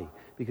body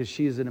because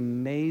she is an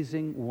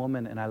amazing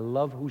woman and I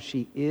love who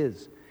she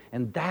is.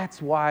 And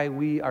that's why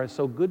we are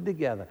so good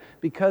together,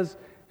 because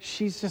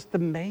she's just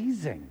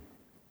amazing.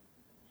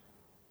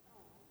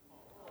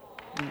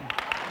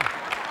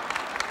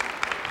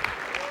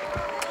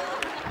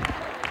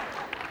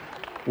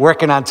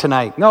 Working on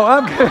tonight. No,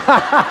 I'm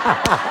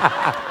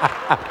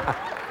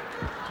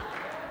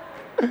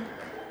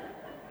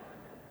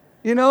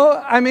You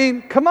know, I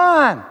mean, come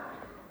on.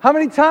 How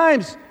many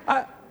times?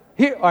 All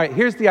right,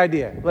 here's the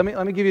idea. Let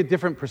me give you a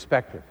different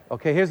perspective.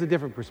 Okay, here's a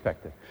different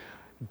perspective.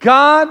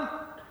 God,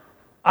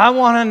 I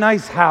want a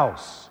nice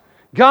house.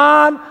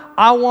 God,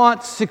 I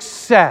want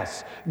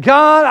success.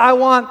 God, I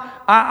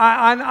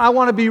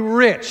want to be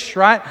rich,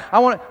 right?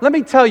 Let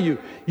me tell you,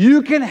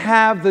 you can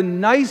have the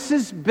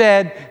nicest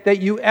bed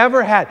that you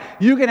ever had.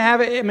 You can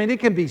have it, I mean, it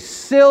can be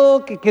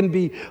silk. It can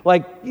be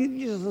like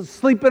you're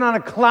sleeping on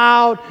a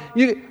cloud,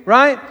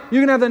 right?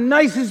 You can have the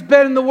nicest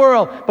bed in the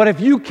world, but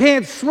if you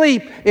can't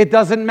sleep, it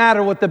doesn't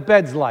matter what the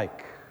bed's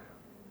like.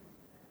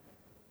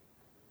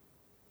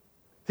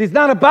 See, it's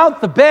not about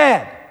the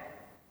bed.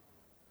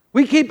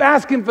 We keep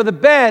asking for the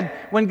bed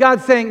when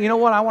God's saying, you know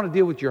what, I want to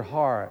deal with your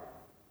heart.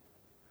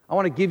 I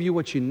want to give you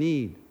what you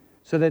need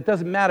so that it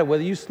doesn't matter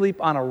whether you sleep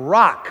on a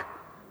rock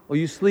or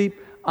you sleep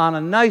on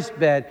a nice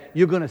bed,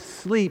 you're going to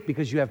sleep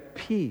because you have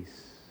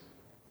peace.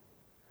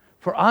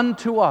 For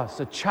unto us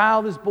a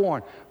child is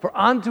born, for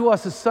unto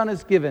us a son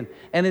is given,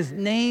 and his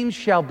name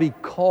shall be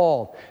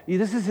called.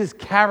 This is his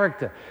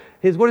character.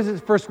 What is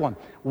his first one?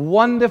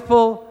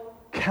 Wonderful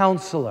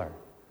Counselor.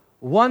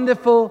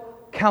 Wonderful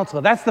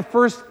Counselor. That's the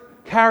first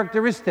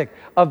characteristic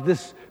of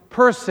this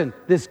person,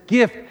 this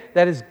gift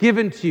that is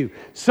given to you.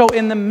 So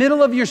in the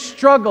middle of your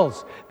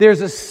struggles,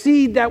 there's a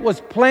seed that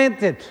was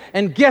planted.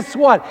 And guess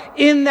what?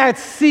 In that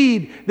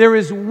seed, there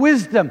is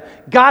wisdom.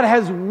 God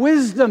has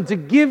wisdom to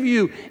give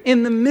you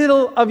in the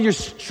middle of your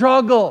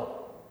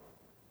struggle,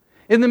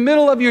 in the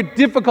middle of your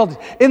difficulties,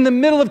 in the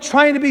middle of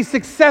trying to be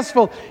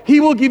successful. He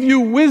will give you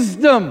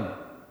wisdom.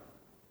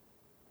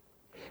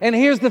 And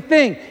here's the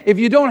thing, if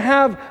you don't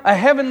have a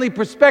heavenly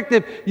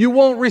perspective, you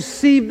won't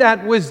receive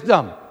that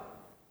wisdom.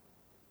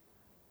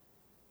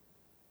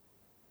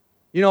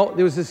 You know,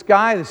 there was this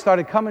guy that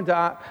started coming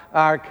to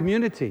our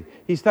community.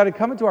 He started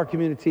coming to our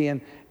community,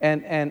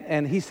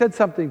 and he said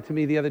something to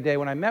me the other day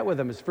when I met with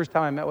him. It's the first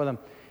time I met with him.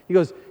 He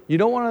goes, you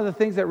know one of the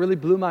things that really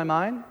blew my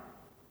mind?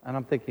 And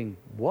I'm thinking,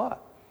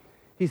 what?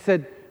 He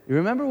said, you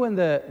remember when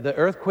the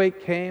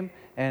earthquake came?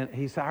 And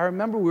he said, I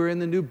remember we were in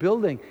the new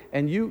building,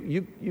 and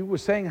you were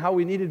saying how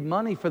we needed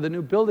money for the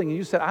new building. And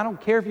you said, I don't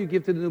care if you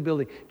give to the new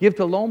building. Give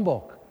to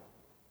Lombok.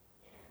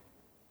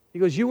 He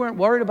goes, you weren't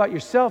worried about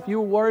yourself. You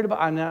were worried about,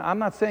 I'm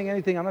not saying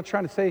anything. I'm not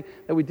trying to say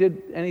that we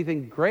did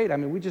anything great. I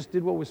mean, we just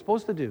did what we're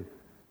supposed to do.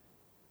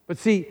 But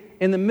see,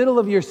 in the middle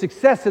of your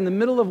success, in the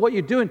middle of what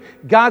you're doing,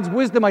 God's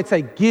wisdom might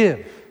say, give.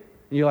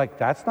 And you're like,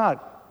 that's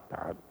not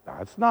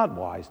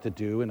wise to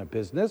do in a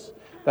business.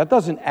 That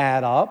doesn't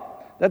add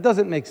up. That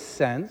doesn't make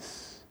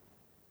sense.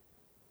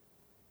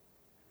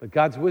 But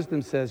God's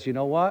wisdom says, you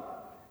know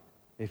what?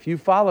 If you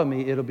follow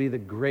me, it'll be the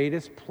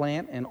greatest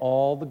plant in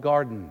all the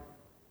garden.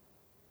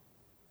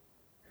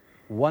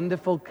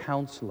 Wonderful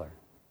Counselor.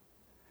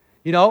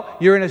 You know,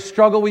 you're in a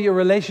struggle with your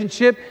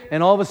relationship,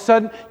 and all of a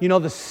sudden, you know,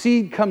 the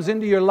seed comes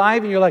into your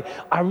life, and you're like,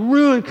 I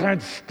really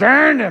can't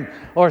stand him,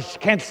 or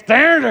can't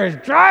stand her, he's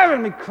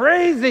driving me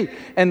crazy.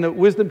 And the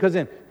wisdom comes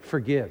in,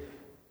 forgive.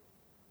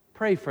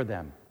 Pray for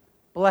them.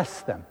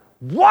 Bless them.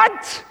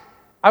 What?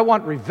 I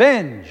want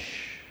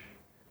revenge.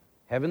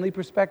 Heavenly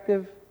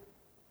perspective,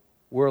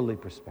 worldly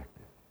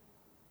perspective.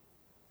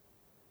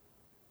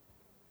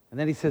 And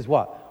then he says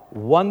what?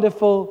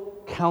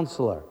 Wonderful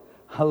Counselor.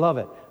 I love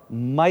it.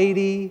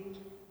 Mighty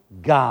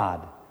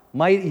God.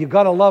 Mighty, you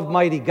got to love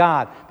mighty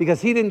God,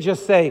 because he didn't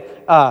just say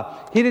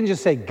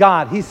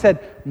God. He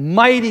said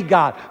mighty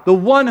God, the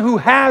one who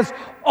has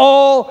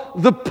all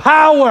the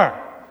power.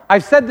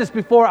 I've said this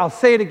before, I'll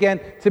say it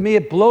again. To me,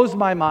 it blows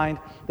my mind.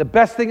 The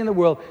best thing in the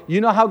world. You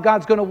know how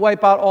God's going to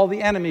wipe out all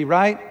the enemy,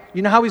 right?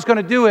 You know how he's going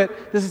to do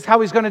it. This is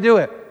how he's going to do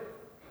it.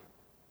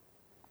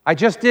 I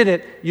just did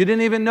it. You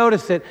didn't even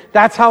notice it.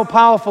 That's how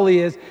powerful he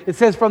is. It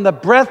says, from the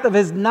breath of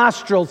his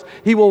nostrils,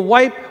 he will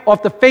wipe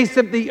off the face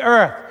of the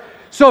earth.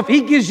 So if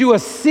he gives you a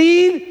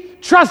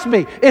seed, trust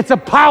me, it's a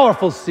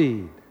powerful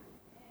seed.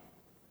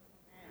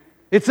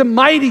 It's a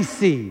mighty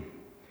seed.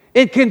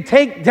 It can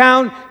take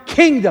down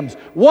kingdoms.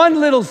 One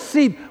little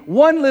seed,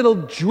 one little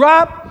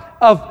drop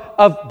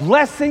of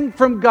blessing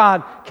from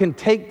God can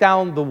take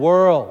down the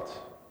world.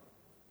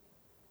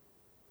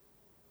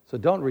 So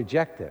don't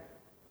reject it,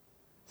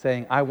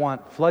 saying, I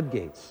want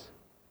floodgates.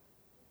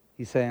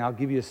 He's saying, I'll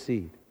give you a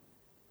seed.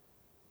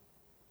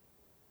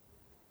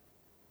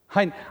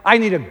 I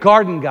need a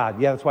garden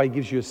God. Yeah, that's why he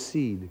gives you a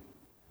seed.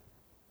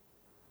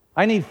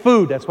 I need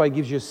food. That's why he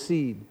gives you a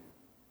seed.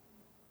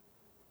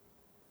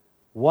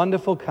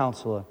 Wonderful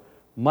Counselor,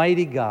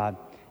 mighty God,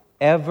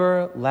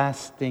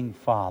 everlasting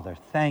Father.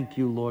 Thank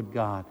you, Lord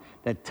God,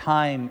 that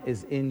time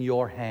is in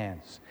your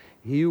hands.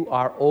 You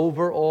are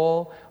over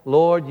all.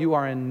 Lord, you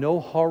are in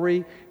no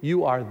hurry.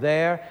 You are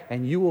there,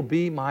 and you will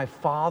be my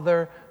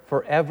Father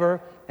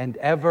forever and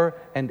ever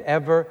and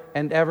ever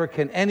and ever.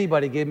 Can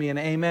anybody give me an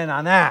amen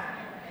on that?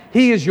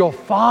 He is your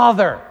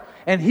Father,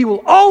 and he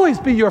will always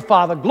be your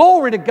Father.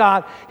 Glory to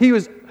God. He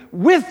was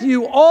with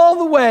you all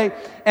the way.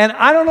 And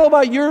I don't know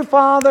about your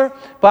father,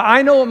 but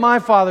I know what my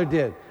father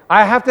did.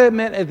 I have to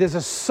admit, there's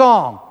a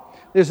song.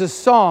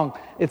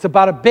 It's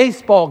about a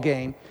baseball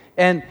game,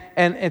 and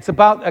it's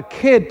about a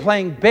kid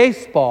playing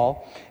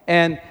baseball,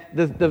 and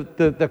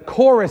the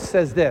chorus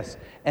says this,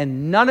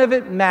 and none of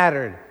it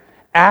mattered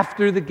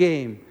after the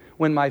game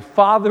when my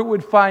father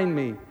would find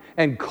me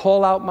and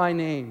call out my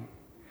name.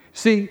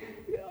 See,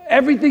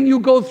 everything you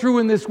go through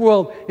in this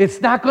world,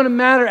 it's not going to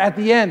matter at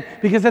the end,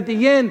 because at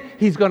the end,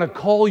 He's going to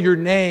call your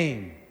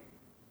name.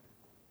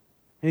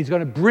 And He's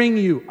going to bring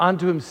you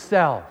unto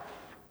Himself.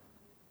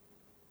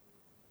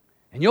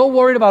 And you're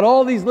worried about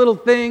all these little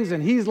things,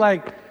 and He's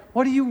like,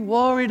 what are you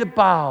worried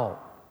about?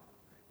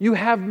 You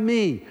have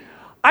me.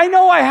 I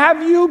know I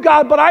have you,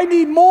 God, but I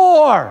need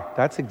more.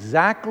 That's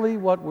exactly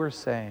what we're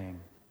saying.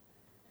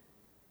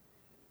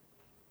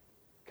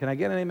 Can I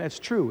get an amen? It's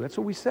true. That's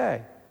what we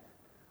say.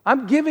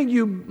 I'm giving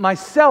you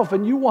myself,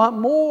 and you want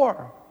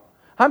more.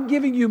 I'm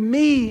giving you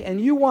me,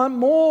 and you want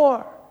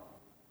more.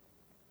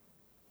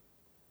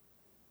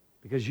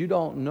 Because you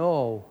don't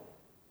know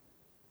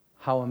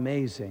how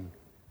amazing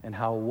and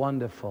how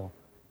wonderful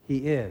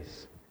He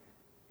is.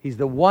 He's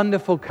the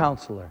wonderful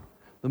Counselor,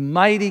 the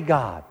mighty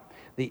God,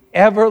 the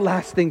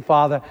everlasting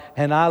Father,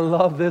 and I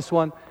love this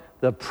one,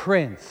 the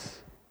Prince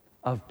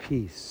of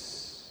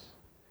Peace.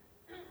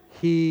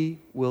 He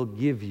will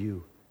give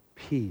you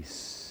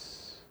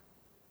peace.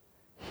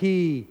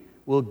 He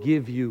will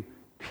give you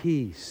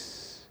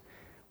peace.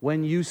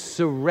 When you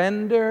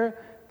surrender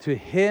to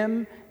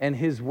Him and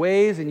His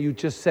ways and you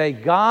just say,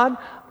 God,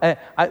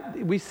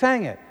 we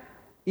sang it,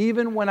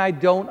 even when I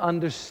don't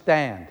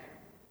understand,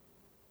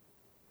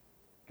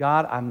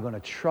 God, I'm going to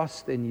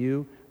trust in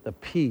you, the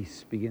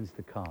peace begins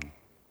to come.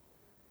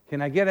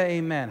 Can I get an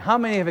amen? How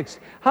many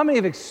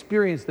have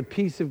experienced the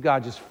peace of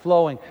God just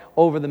flowing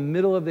over the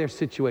middle of their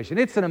situation?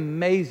 It's an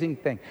amazing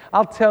thing.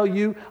 I'll tell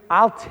you,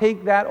 I'll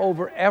take that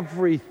over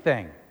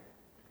everything.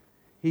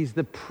 He's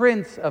the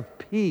Prince of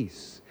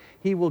Peace.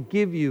 He will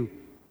give you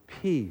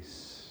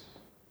peace.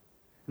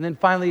 And then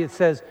finally it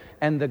says,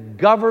 and the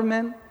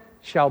government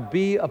shall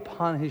be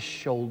upon His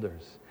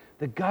shoulders.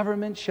 The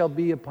government shall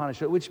be upon His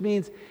shoulders, which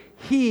means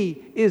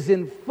He is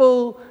in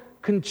full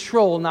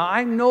control. Now,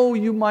 I know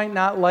you might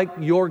not like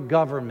your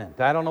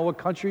government. I don't know what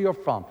country you're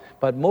from,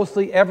 but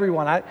mostly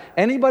everyone.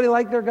 Anybody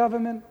like their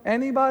government?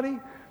 Anybody?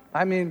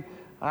 I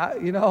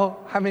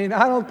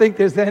don't think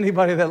there's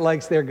anybody that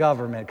likes their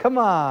government. Come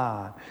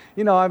on.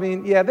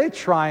 Yeah, they're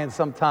trying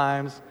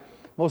sometimes.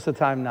 Most of the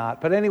time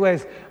not. But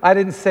anyways, I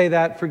didn't say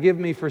that. Forgive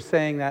me for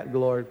saying that,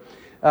 Lord.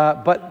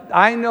 But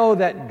I know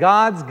that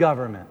God's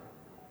government,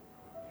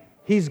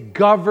 He's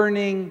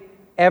governing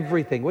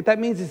everything. What that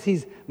means is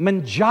He's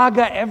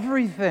manjaga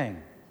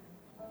everything.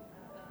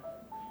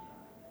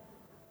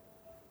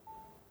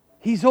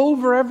 He's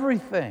over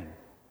everything.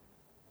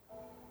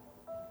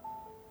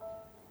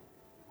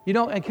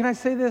 And can I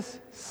say this?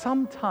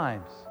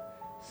 Sometimes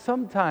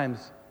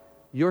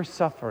you're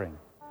suffering.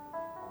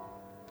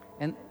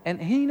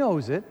 And He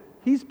knows it.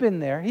 He's been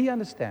there. He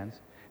understands.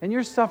 And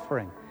you're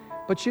suffering.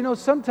 But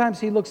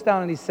sometimes He looks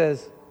down and He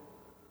says,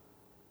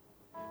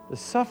 the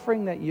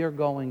suffering that you're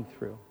going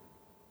through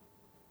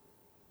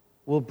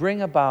will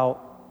bring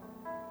about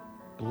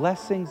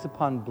blessings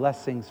upon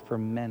blessings for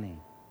many.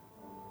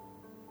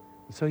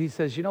 And so He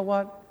says, you know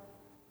what?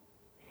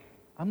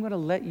 I'm going to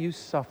let you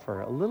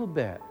suffer a little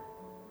bit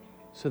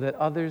so that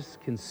others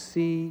can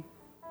see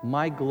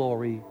my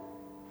glory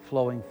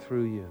flowing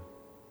through you.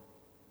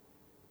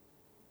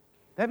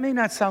 That may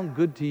not sound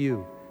good to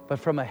you, but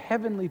from a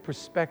heavenly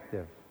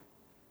perspective,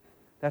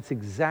 that's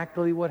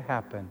exactly what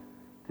happened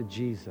to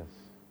Jesus.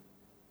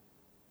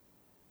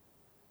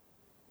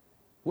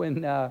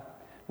 When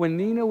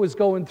Nina was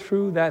going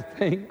through that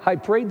thing, I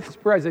prayed this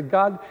prayer. I said,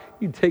 God,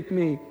 you take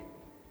me.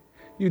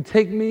 You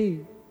take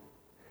me.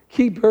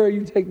 Keep her,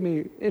 you take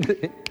me.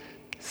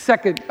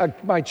 Second,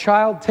 my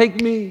child,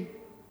 take me.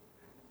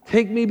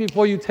 Take me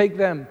before you take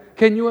them.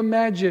 Can you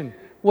imagine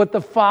what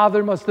the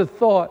father must have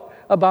thought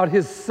about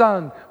his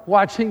son,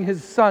 watching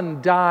his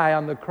son die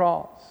on the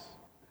cross?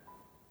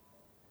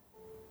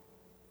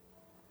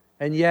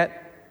 And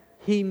yet,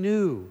 he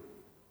knew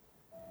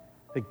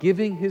that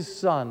giving his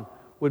son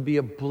would be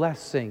a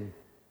blessing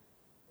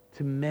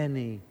to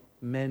many,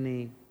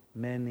 many,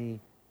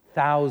 many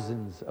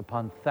thousands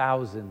upon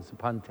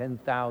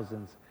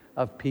 10,000s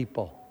of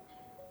people.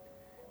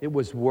 It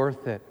was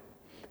worth it.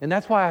 And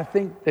that's why I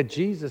think that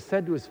Jesus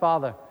said to his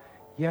Father,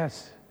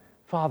 yes,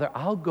 Father,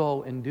 I'll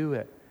go and do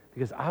it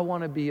because I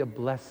want to be a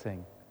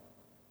blessing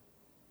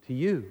to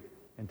you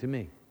and to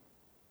me.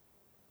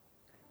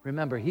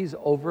 Remember, He's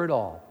over it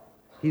all.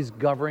 He's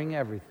governing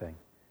everything.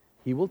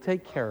 He will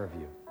take care of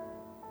you.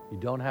 You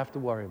don't have to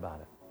worry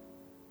about it.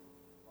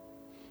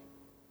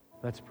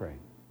 Let's pray.